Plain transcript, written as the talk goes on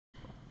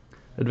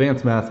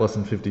Advanced Math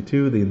Lesson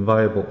 52, the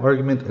inviolable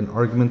argument and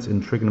arguments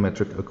in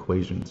trigonometric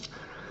equations.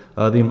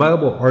 The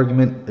inviolable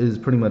argument is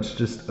pretty much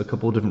just a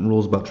couple of different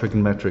rules about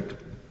trigonometric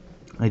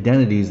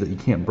identities that you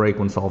can't break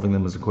when solving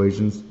them as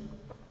equations.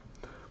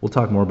 We'll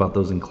talk more about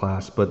those in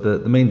class, but the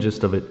main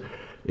gist of it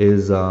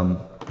is,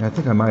 I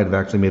think I might have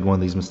actually made one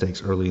of these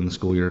mistakes early in the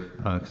school year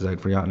because I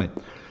had forgotten it,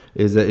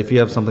 is that if you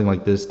have something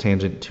like this,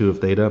 tangent 2 of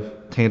theta,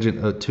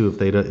 tangent 2 of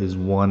theta is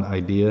one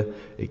idea.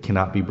 It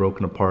cannot be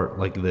broken apart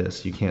like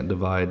this. You can't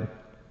divide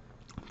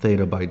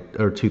theta by,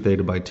 or 2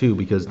 theta by 2,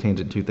 because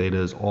tangent 2 theta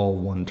is all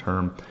one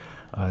term,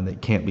 and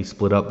it can't be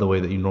split up the way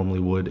that you normally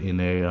would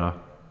in a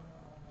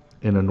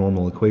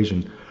normal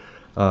equation.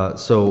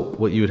 So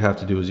what you would have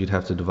to do is you'd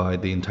have to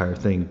divide the entire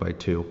thing by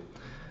 2.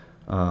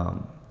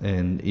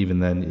 And even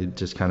then, it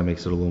just kind of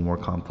makes it a little more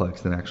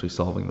complex than actually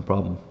solving the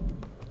problem.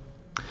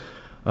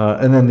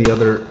 And then the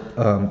other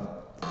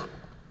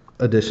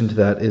addition to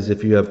that is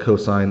if you have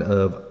cosine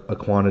of a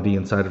quantity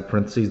inside of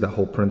parentheses, that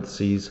whole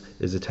parentheses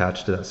is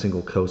attached to that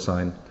single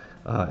cosine.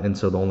 And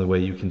so the only way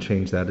you can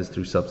change that is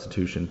through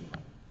substitution.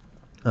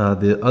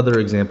 The other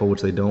example,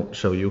 which they don't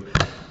show you,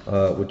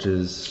 which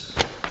is,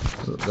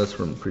 that's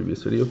from the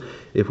previous video,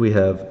 if we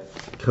have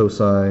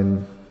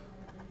cosine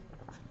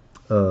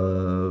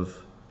of,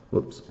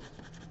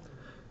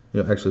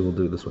 actually we'll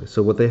do it this way.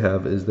 So what they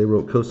have is they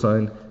wrote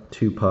cosine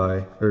 2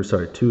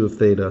 of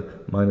theta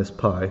minus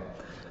pi.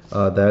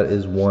 That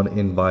is one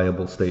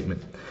inviolable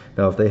statement.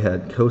 Now if they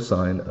had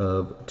cosine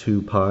of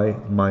 2 pi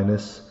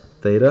minus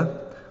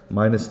theta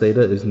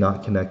is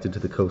not connected to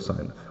the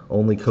cosine.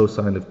 Only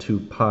cosine of 2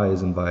 pi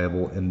is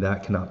inviolable, and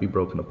that cannot be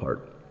broken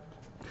apart.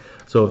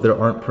 So if there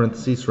aren't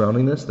parentheses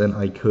surrounding this, then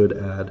I could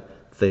add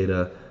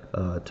theta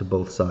to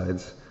both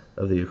sides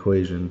of the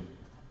equation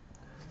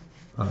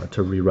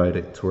to rewrite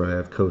it to where I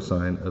have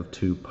cosine of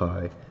 2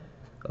 pi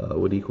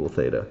would equal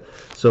theta.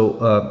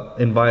 So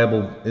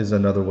inviolable is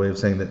another way of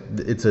saying that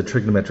it's a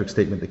trigonometric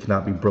statement that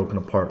cannot be broken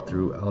apart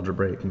through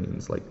algebraic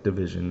means like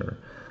division or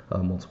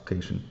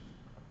multiplication.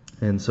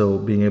 And so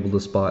being able to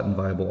spot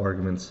inviolable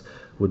arguments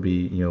would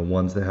be,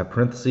 ones that have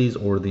parentheses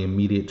or the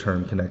immediate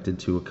term connected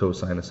to a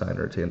cosine, a sine,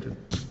 or a tangent.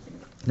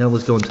 Now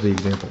let's go into the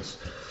examples.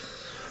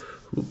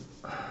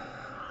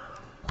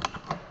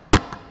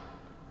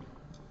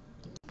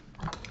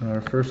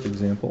 Our first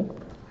example,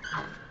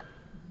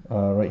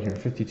 right here,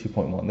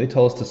 52.1. They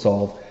tell us to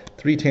solve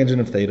 3 tangent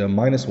of theta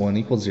minus 1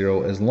 equals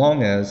 0 as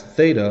long as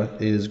theta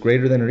is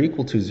greater than or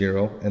equal to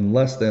 0 and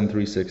less than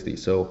 360.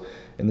 So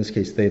in this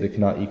case, theta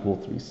cannot equal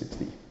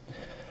 360.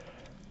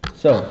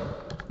 So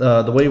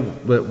the way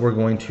that we're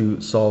going to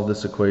solve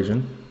this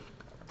equation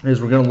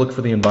is we're going to look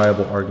for the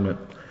inviolable argument.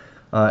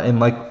 And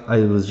like I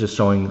was just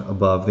showing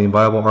above, the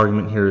inviolable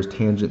argument here is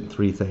tangent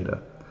 3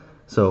 theta.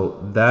 So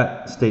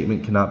that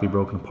statement cannot be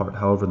broken apart.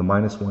 However, the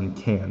minus 1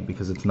 can,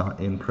 because it's not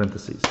in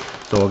parentheses.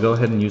 So I'll go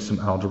ahead and use some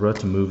algebra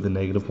to move the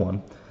negative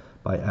 1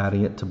 by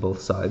adding it to both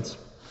sides.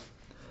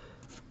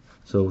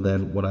 So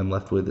then what I'm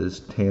left with is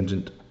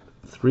tangent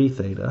 3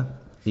 theta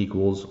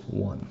equals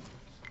 1.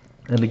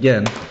 And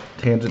again,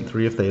 tangent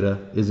 3 of theta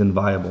is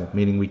inviolable,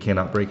 meaning we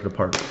cannot break it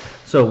apart.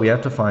 So we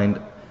have to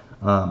find,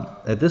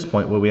 at this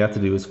point, what we have to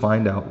do is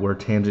find out where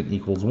tangent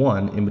equals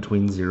 1 in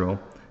between 0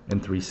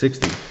 and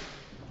 360.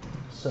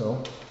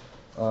 So,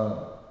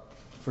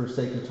 for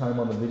sake of time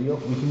on the video,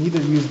 we can either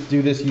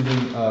do this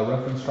using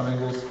reference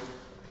triangles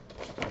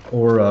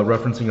or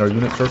referencing our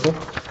unit circle.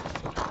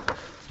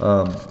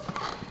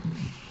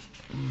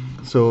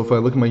 So if I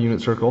look at my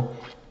unit circle,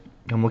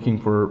 I'm looking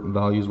for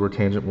values where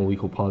tangent will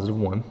equal positive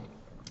 1.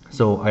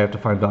 So I have to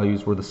find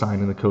values where the sine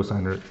and the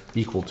cosine are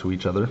equal to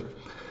each other.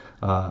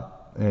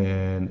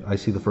 And I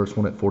see the first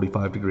one at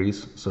 45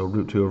 degrees, so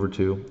root 2 over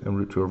 2 and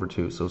root 2 over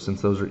 2. So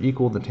since those are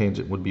equal, the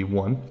tangent would be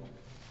 1.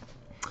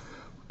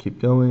 Keep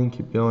going,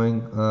 keep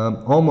going.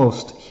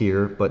 Almost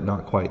here, but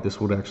not quite. This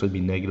would actually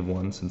be negative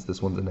 1, since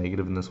this one's a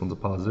negative and this one's a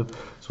positive.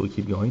 So we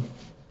keep going.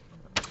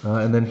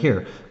 And then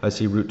here, I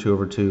see root 2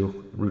 over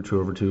 2, root 2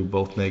 over 2,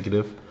 both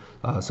negative.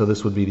 So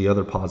this would be the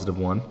other positive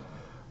 1.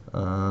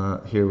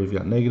 Here we've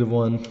got negative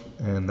 1,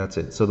 and that's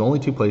it. So the only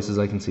two places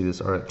I can see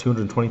this are at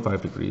 225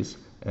 degrees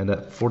and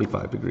at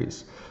 45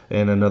 degrees.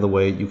 And another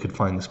way you could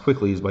find this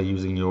quickly is by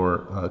using your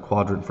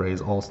quadrant phrase.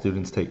 All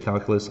students take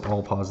calculus,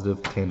 all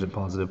positive, tangent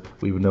positive.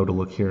 We would know to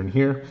look here and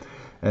here.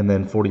 And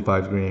then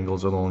 45-degree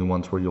angles are the only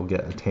ones where you'll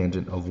get a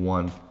tangent of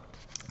 1.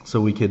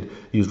 So we could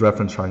use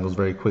reference triangles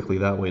very quickly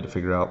that way to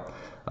figure out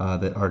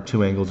that our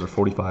two angles are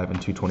 45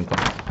 and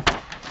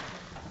 225.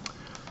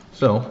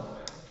 So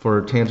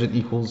for tangent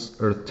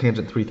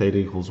 3 theta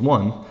equals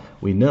 1,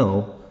 we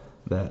know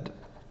that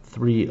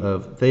 3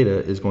 of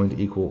theta is going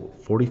to equal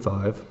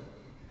 45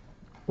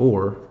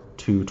 or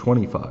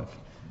 225.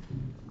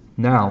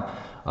 Now,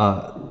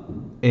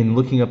 in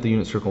looking up the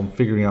unit circle and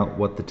figuring out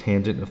what the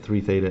tangent of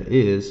 3 theta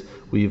is,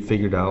 we've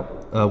figured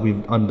out,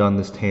 we've undone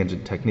this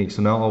tangent technique.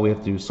 So now all we have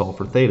to do is solve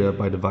for theta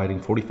by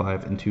dividing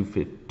 45 and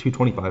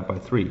 225 by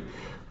 3.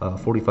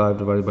 45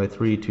 divided by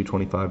 3,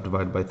 225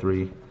 divided by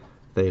 3,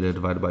 theta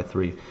divided by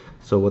 3.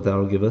 So what that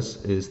will give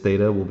us is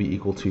theta will be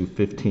equal to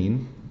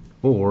 15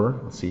 or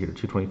let's see here,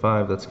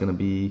 225, that's going to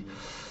be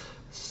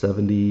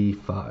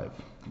 75,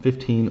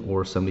 15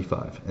 or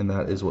 75, and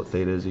that is what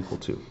theta is equal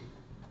to.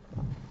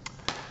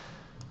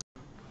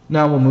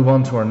 Now we'll move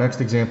on to our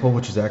next example,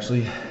 which is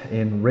actually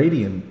in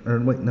radian, or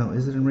wait, no,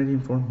 is it in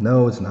radian form?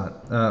 No, it's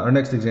not. Our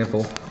next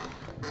example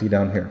will be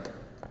down here.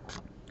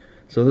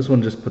 So this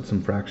one just puts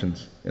some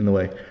fractions in the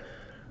way.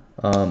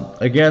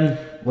 Again,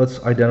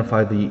 let's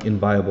identify the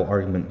inviolable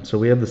argument. So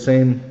we have the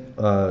same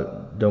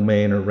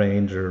domain or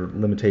range or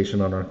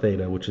limitation on our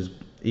theta, which is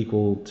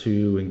equal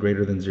to and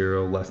greater than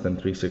 0, less than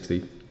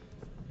 360.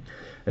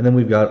 And then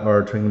we've got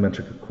our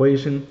trigonometric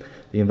equation.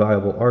 The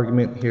inviolable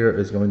argument here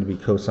is going to be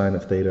cosine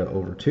of theta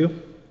over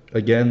 2.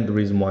 Again, the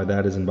reason why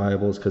that is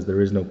inviolable is because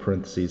there is no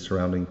parentheses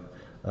surrounding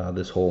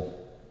this whole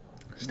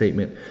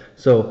statement.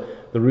 So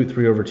the root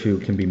 3 over 2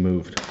 can be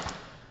moved.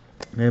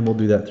 And we'll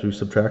do that through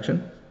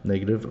subtraction.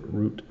 Negative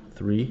root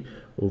 3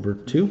 over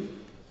 2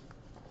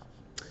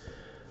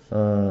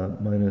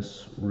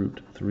 minus root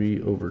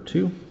 3 over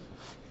 2.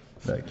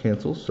 That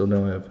cancels. So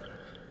now I have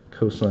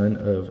cosine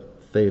of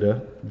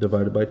theta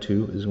divided by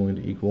 2 is going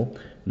to equal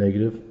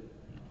negative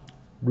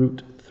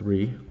root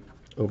 3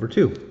 over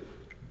 2.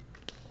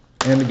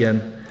 And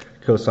again,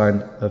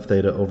 cosine of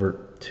theta over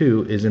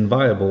 2 is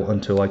inviolable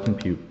until I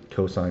compute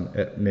cosine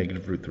at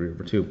negative root 3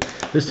 over 2.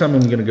 This time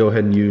I'm going to go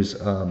ahead and use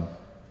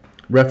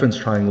reference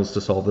triangles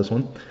to solve this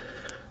one.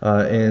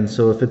 And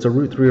so if it's a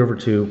root 3 over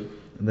 2,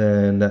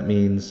 then that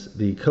means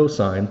the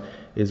cosine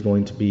is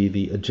going to be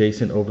the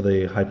adjacent over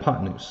the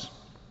hypotenuse.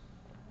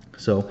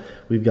 So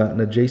we've got an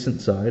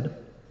adjacent side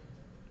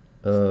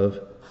of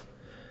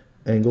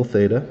angle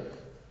theta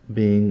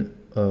being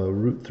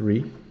root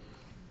 3,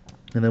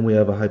 and then we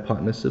have a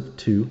hypotenuse of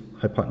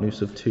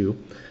 2,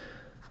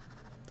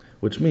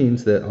 which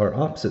means that our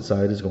opposite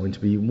side is going to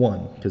be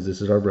 1, because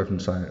this is our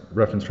reference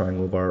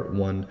triangle of our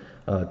 1,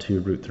 2,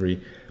 root 3,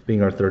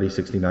 being our 30,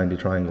 60, 90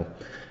 triangle.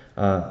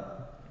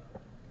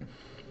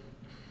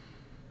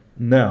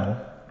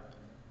 Now,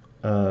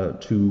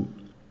 to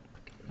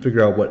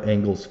figure out what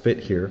angles fit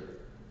here,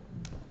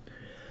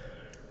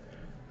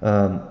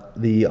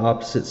 the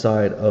opposite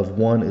side of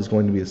 1 is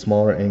going to be the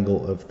smaller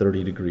angle of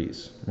 30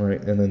 degrees, right?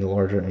 And then the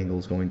larger angle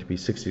is going to be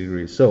 60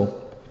 degrees.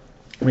 So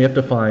we have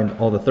to find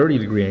all the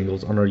 30-degree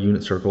angles on our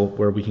unit circle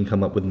where we can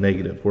come up with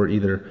negative, where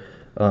either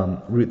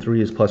root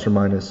 3 is plus or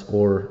minus,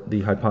 or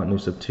the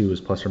hypotenuse of 2 is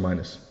plus or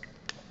minus.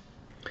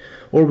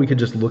 Or we could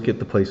just look at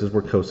the places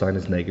where cosine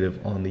is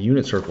negative on the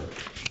unit circle.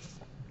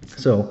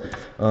 So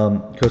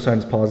cosine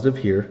is positive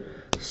here,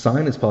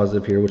 sine is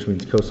positive here, which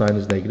means cosine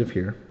is negative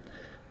here.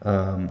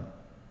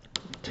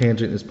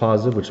 Tangent is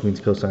positive, which means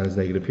cosine is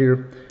negative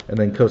here, and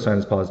then cosine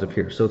is positive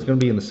here. So it's going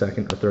to be in the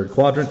second or third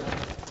quadrant.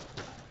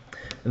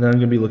 And then I'm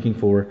going to be looking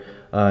for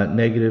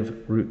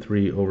negative root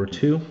 3 over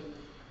 2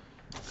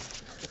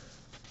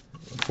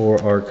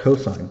 for our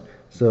cosine.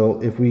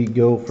 So if we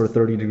go for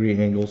 30-degree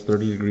angles,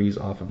 30 degrees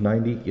off of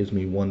 90 gives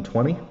me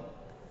 120.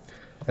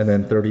 And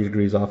then 30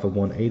 degrees off of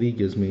 180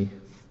 gives me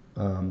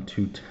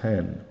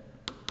 210.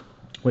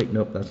 Wait,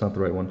 nope, that's not the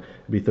right one.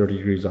 It'd be 30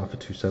 degrees off of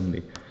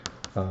 270.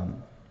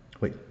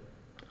 Wait,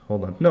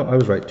 hold on. No, I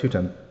was right,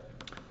 210.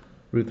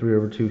 Root 3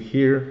 over 2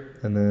 here,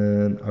 and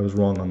then I was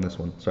wrong on this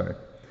one, sorry.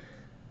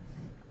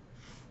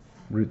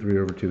 Root 3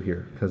 over 2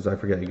 here, because I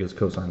forget it goes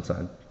cosine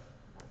side.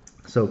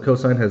 So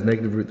cosine has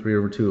negative root 3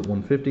 over 2 at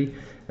 150,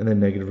 and then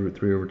negative root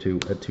 3 over 2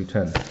 at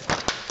 210.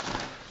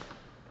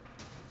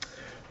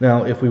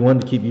 Now, if we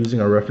wanted to keep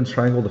using our reference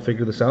triangle to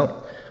figure this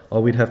out,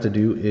 all we'd have to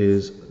do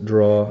is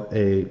draw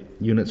a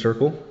unit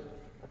circle,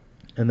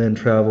 and then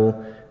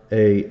travel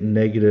a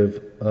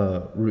negative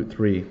root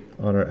 3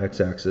 on our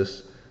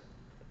x-axis,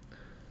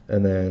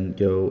 and then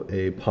go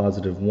a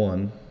positive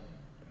 1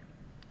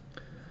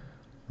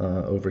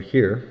 over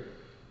here,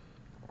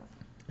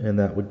 and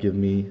that would give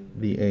me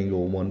the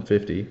angle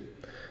 150.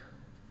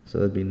 So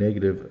that'd be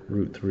negative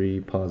root 3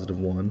 positive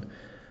 1.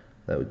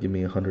 That would give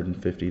me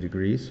 150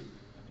 degrees.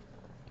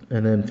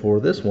 And then for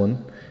this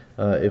one,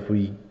 if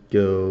we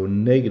go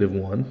negative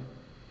 1,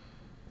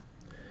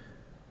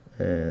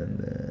 and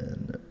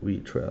then we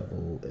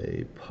travel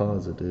a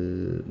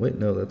positive, wait,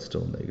 no, that's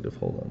still negative,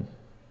 hold on.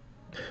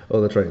 Oh,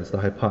 that's right, it's the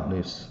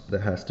hypotenuse that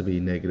has to be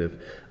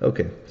negative.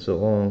 Okay, so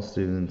all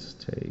students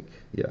take,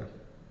 yeah.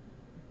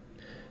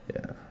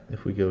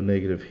 If we go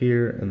negative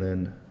here and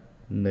then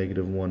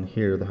negative 1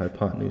 here, the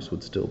hypotenuse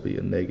would still be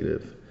a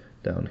negative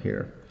down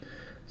here.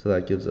 So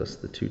that gives us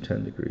the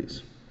 210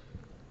 degrees.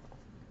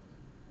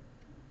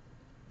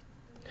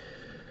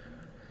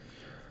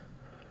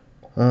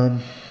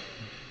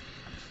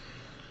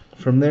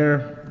 From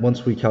there,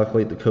 once we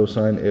calculate the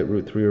cosine at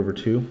root 3 over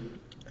 2,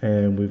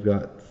 and we've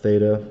got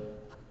theta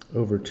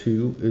over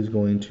 2 is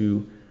going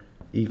to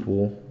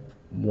equal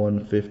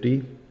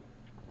 150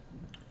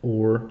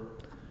 or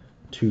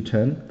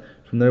 210.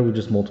 From there, we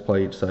just multiply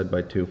each side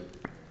by 2.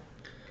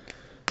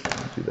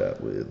 Do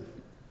that with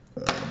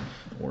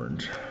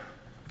orange.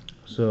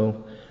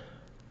 So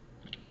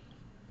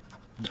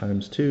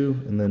times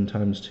 2, and then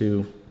times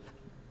 2,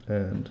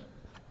 and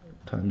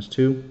times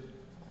 2.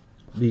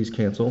 These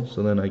cancel,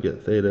 so then I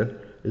get theta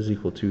is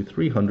equal to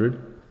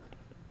 300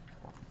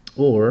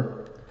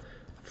 or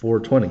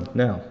 420.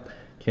 Now,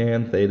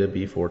 can theta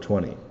be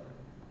 420?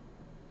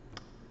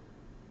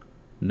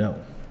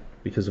 No,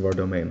 because of our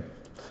domain.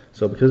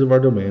 So because of our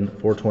domain,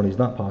 420 is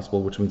not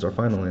possible, which means our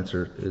final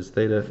answer is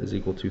theta is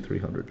equal to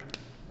 300.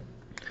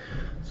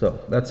 So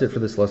that's it for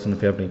this lesson.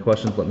 If you have any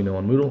questions, let me know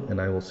on Moodle,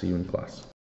 and I will see you in class.